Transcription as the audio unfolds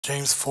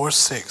James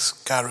 4:6.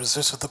 God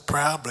resisteth the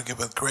proud, but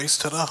giveth grace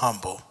to the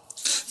humble.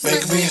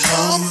 Make me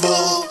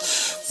humble,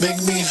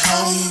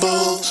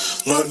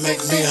 Lord,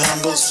 make me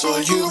humble so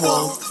you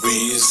won't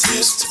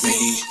resist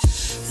me.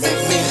 Make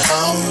me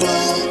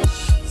humble,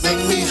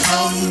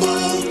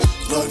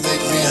 Lord,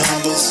 make me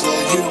humble so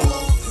you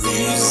won't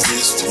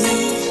resist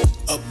me.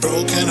 A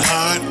broken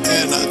heart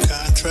and a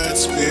contrite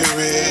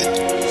spirit,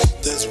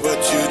 that's what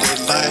you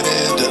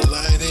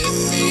delight in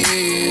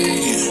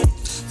me.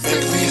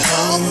 Make me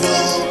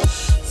humble,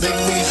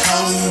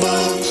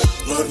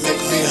 Lord,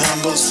 make me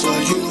humble so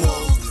you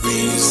won't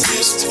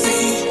resist me.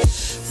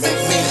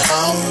 Make me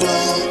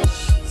humble,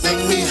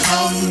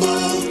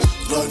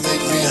 Lord,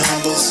 make me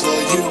humble so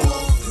you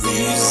won't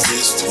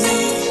resist me.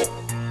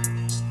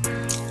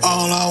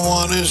 All I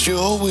want is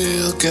your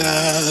will,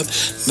 God,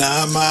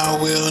 not my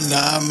will,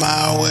 not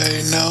my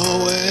way,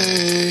 no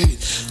way.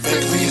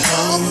 Make me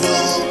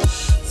humble,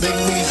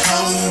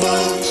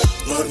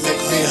 Lord,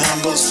 make me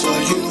humble so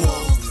you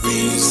won't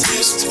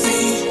resist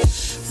me.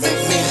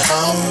 Make me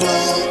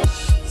humble,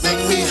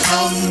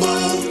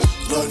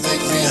 Lord,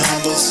 make me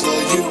humble so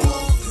you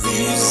won't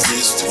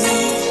resist me.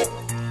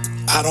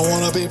 I don't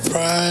want to be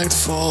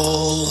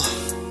prideful,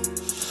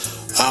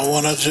 I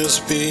want to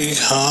just be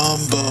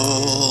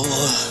humble.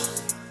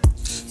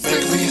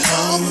 Make me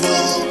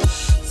humble,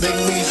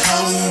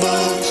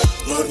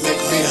 Lord,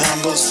 make me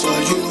humble so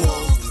you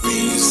won't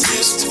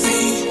resist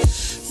me.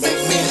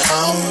 Make me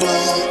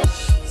humble,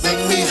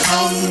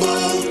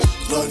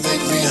 Lord,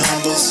 make me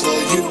humble so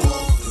you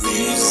won't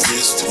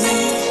resist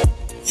me.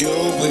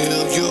 Your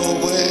will, your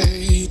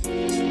way,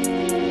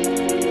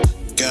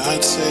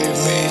 God save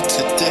me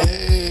today.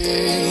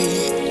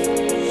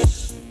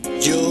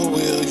 Your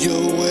will,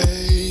 your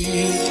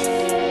way,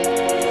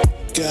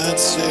 God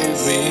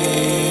save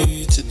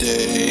me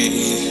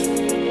today.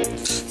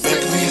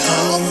 Make me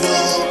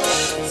humble,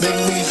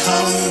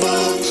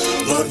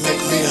 Lord,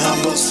 make me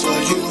humble so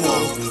you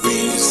won't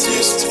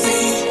resist me.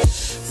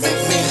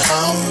 Make me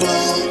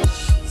humble,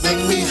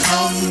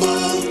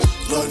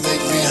 Lord,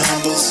 make me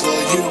humble so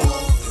you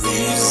won't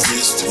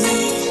resist me.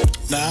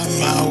 Not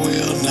my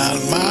will, not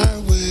my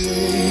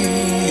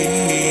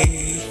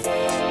way.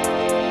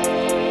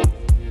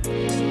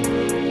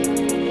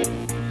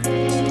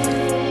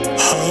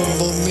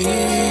 Humble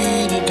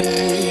me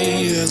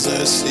today as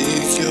I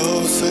seek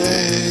your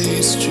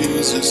face,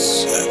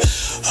 Jesus.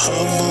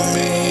 Humble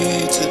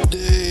me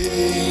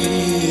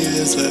today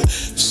as I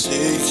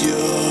seek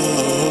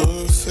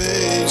your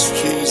face,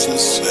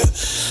 Jesus.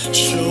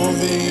 Show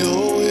me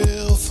your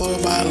will for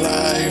my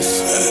life.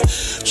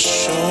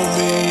 Show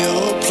me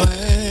your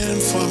plan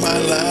for my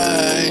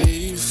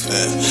life.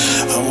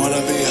 I want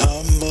to be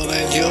humble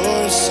at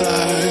your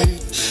side,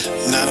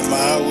 not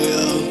my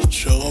will.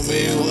 Show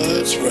me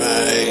what's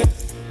right.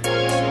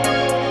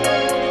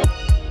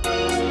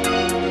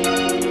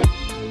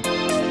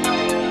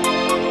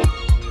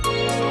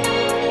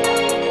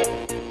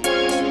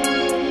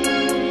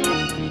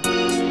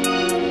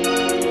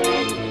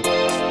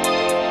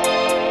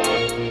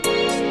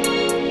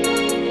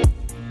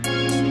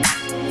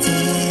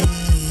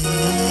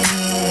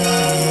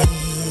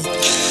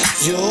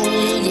 Your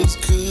will is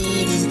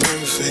good and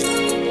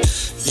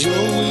perfect. Your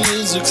will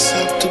is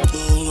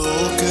acceptable,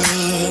 oh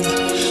God,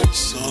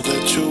 so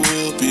that your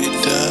will be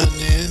done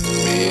in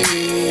me.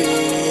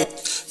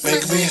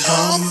 Make me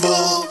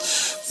humble,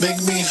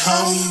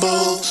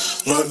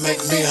 Lord,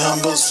 make me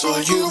humble so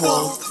you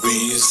won't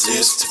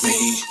resist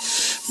me.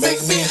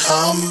 Make me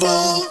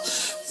humble,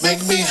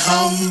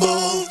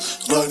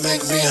 Lord,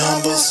 make me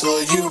humble so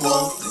you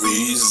won't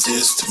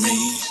resist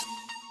me.